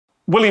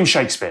William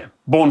Shakespeare,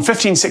 born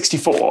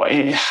 1564.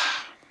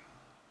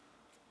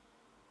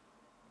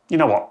 You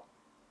know what?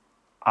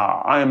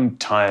 I am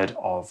tired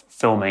of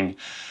filming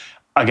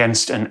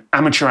against an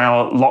amateur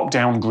hour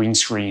lockdown green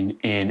screen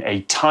in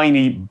a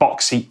tiny,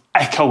 boxy,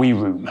 echoey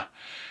room.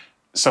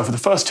 So for the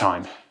first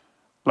time,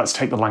 let's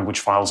take the language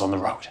files on the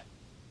road.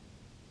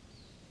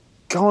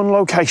 Go on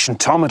location,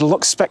 Tom. It'll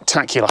look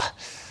spectacular.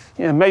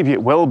 Yeah, maybe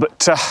it will,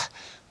 but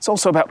it's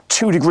also about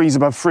 2 degrees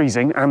above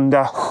freezing, and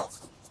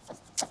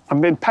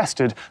I'm being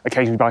pestered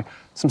occasionally by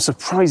some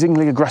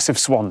surprisingly aggressive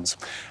swans.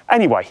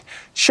 Anyway,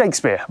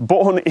 Shakespeare,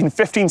 born in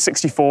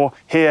 1564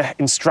 here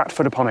in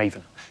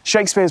Stratford-upon-Avon.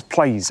 Shakespeare's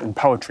plays and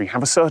poetry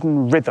have a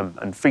certain rhythm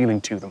and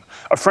feeling to them.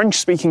 A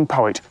French-speaking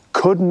poet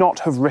could not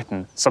have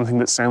written something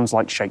that sounds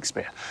like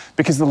Shakespeare,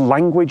 because the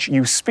language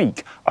you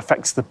speak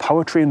affects the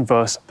poetry and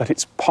verse that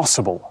it's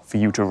possible for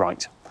you to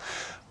write.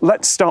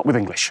 Let's start with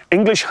English.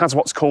 English has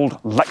what's called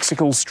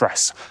lexical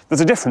stress.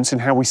 There's a difference in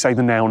how we say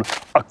the noun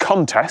a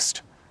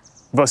contest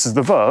versus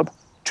the verb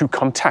to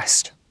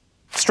contest.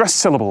 Stressed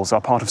syllables are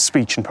part of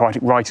speech and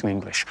poetic writing in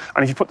English,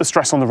 and if you put the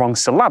stress on the wrong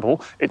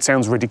syllable, it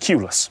sounds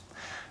ridiculous.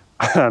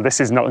 This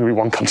is not going to be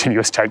one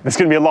continuous take. There's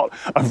going to be a lot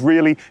of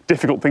really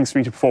difficult things for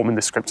me to perform in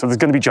this script, so there's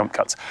going to be jump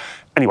cuts.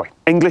 Anyway,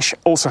 English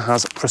also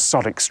has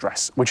prosodic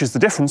stress, which is the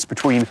difference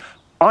between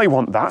I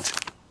want that,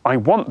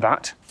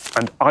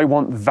 and I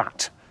want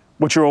that,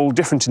 which are all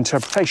different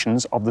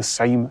interpretations of the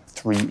same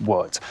 3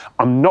 words.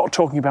 I'm not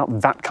talking about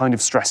that kind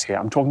of stress here.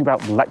 I'm talking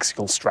about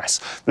lexical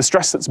stress, the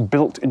stress that's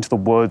built into the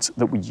words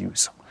that we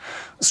use.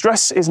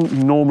 Stress isn't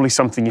normally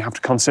something you have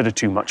to consider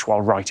too much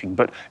while writing,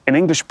 but in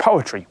English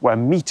poetry, where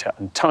metre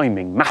and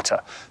timing matter,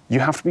 you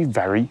have to be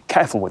very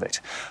careful with it.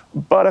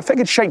 But I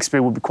figured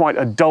Shakespeare would be quite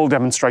a dull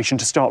demonstration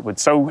to start with,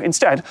 so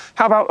instead,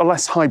 how about a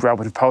less highbrow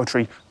bit of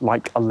poetry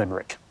like a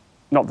limerick?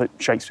 Not that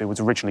Shakespeare was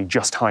originally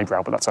just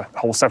highbrow, but that's a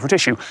whole separate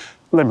issue.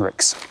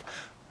 Limericks.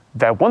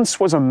 There once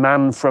was a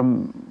man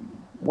from,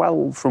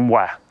 well, from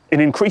where? In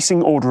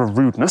increasing order of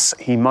rudeness,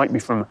 he might be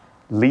from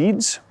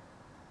Leeds,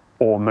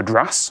 or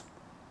Madras,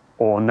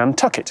 or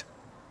Nantucket.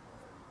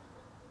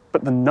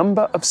 But the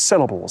number of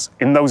syllables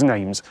in those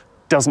names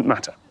doesn't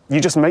matter.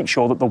 You just make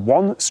sure that the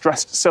one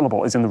stressed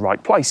syllable is in the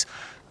right place,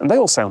 and they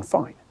all sound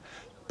fine.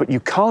 But you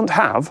can't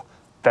have,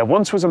 there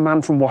once was a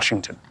man from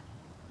Washington.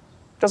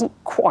 Doesn't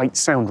quite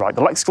sound right.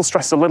 The lexical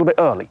stress is a little bit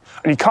early,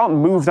 and you can't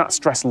move that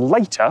stress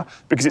later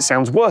because it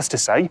sounds worse to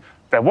say,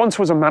 there once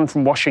was a man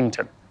from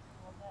Washington.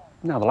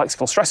 Now, the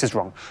lexical stress is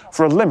wrong.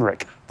 For a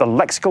limerick, the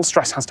lexical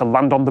stress has to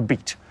land on the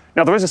beat.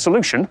 Now, there is a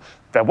solution.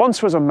 There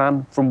once was a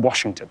man from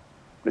Washington.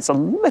 It's a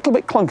little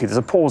bit clunky. There's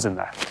a pause in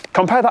there.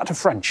 Compare that to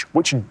French,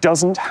 which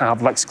doesn't have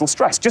lexical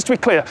stress. Just to be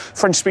clear,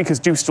 French speakers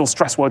do still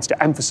stress words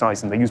to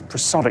emphasize them. They use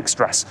prosodic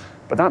stress,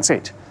 but that's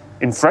it.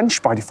 In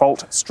French, by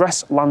default,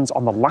 stress lands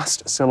on the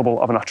last syllable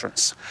of an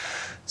utterance.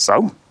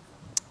 So,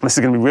 this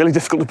is going to be really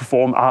difficult to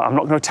perform. I'm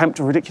not going to attempt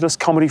a ridiculous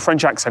comedy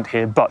French accent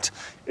here, but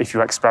if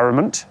you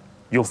experiment,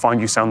 you'll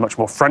find you sound much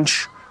more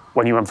French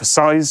when you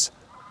emphasize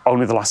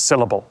only the last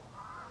syllable.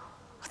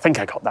 I think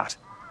I got that.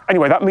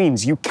 Anyway, that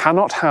means you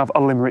cannot have a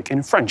limerick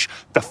in French.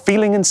 The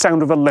feeling and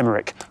sound of a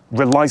limerick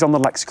relies on the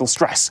lexical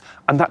stress,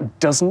 and that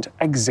doesn't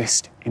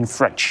exist in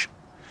French.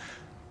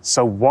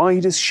 So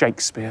why does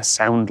Shakespeare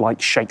sound like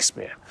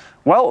Shakespeare?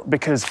 Well,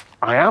 because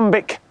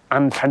iambic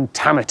and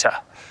pentameter,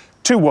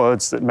 2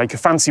 words that make a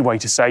fancy way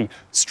to say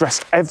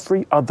stress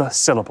every other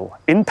syllable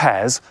in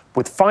pairs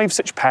with 5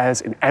 such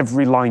pairs in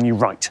every line you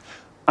write.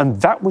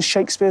 And that was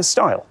Shakespeare's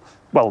style.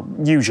 Well,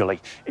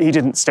 usually. He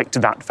didn't stick to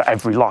that for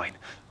every line.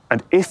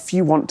 And if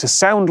you want to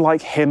sound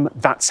like him,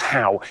 that's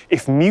how.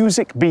 If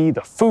music be the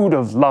food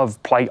of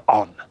love, play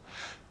on.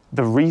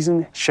 The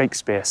reason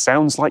Shakespeare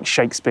sounds like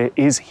Shakespeare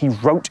is he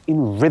wrote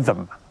in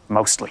rhythm,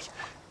 mostly,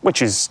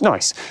 which is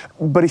nice.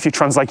 But if you're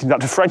translating that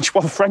to French,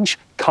 well, the French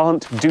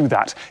can't do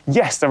that.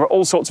 Yes, there are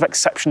all sorts of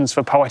exceptions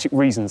for poetic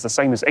reasons, the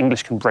same as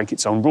English can break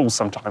its own rules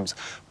sometimes.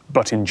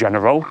 But in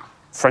general,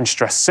 French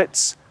stress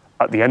sits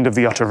at the end of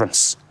the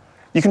utterance.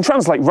 You can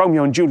translate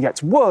Romeo and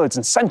Juliet's words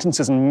and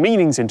sentences and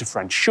meanings into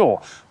French,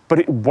 sure, but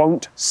it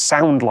won't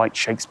sound like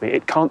Shakespeare.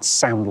 It can't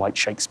sound like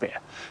Shakespeare.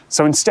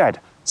 So instead,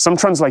 some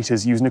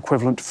translators use an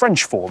equivalent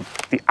French form,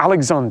 the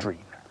Alexandrine.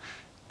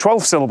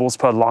 12 syllables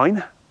per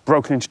line,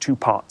 broken into 2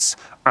 parts,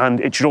 and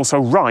it should also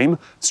rhyme,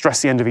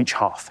 stress the end of each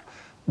half.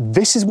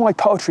 This is why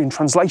poetry and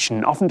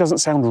translation often doesn't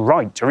sound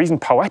right or even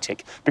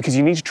poetic, because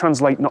you need to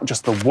translate not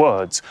just the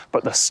words,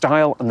 but the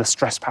style and the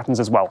stress patterns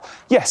as well.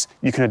 Yes,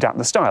 you can adapt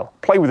the style,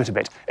 play with it a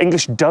bit.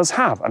 English does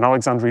have an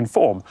Alexandrine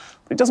form,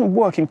 but it doesn't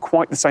work in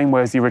quite the same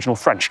way as the original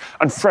French,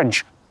 and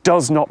French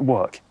does not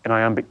work in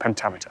iambic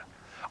pentameter.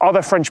 Are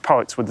there French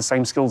poets with the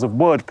same skills of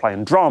wordplay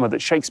and drama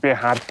that Shakespeare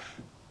had?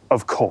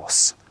 Of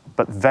course,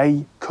 but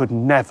they could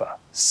never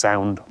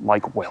sound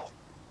like Will.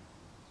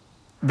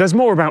 There's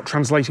more about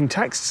translating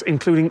texts,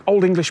 including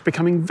Old English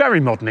becoming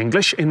very modern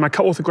English, in my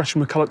co-author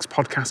Gretchen McCulloch's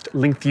podcast,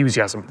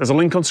 Lingthusiasm. There's a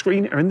link on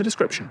screen or in the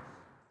description.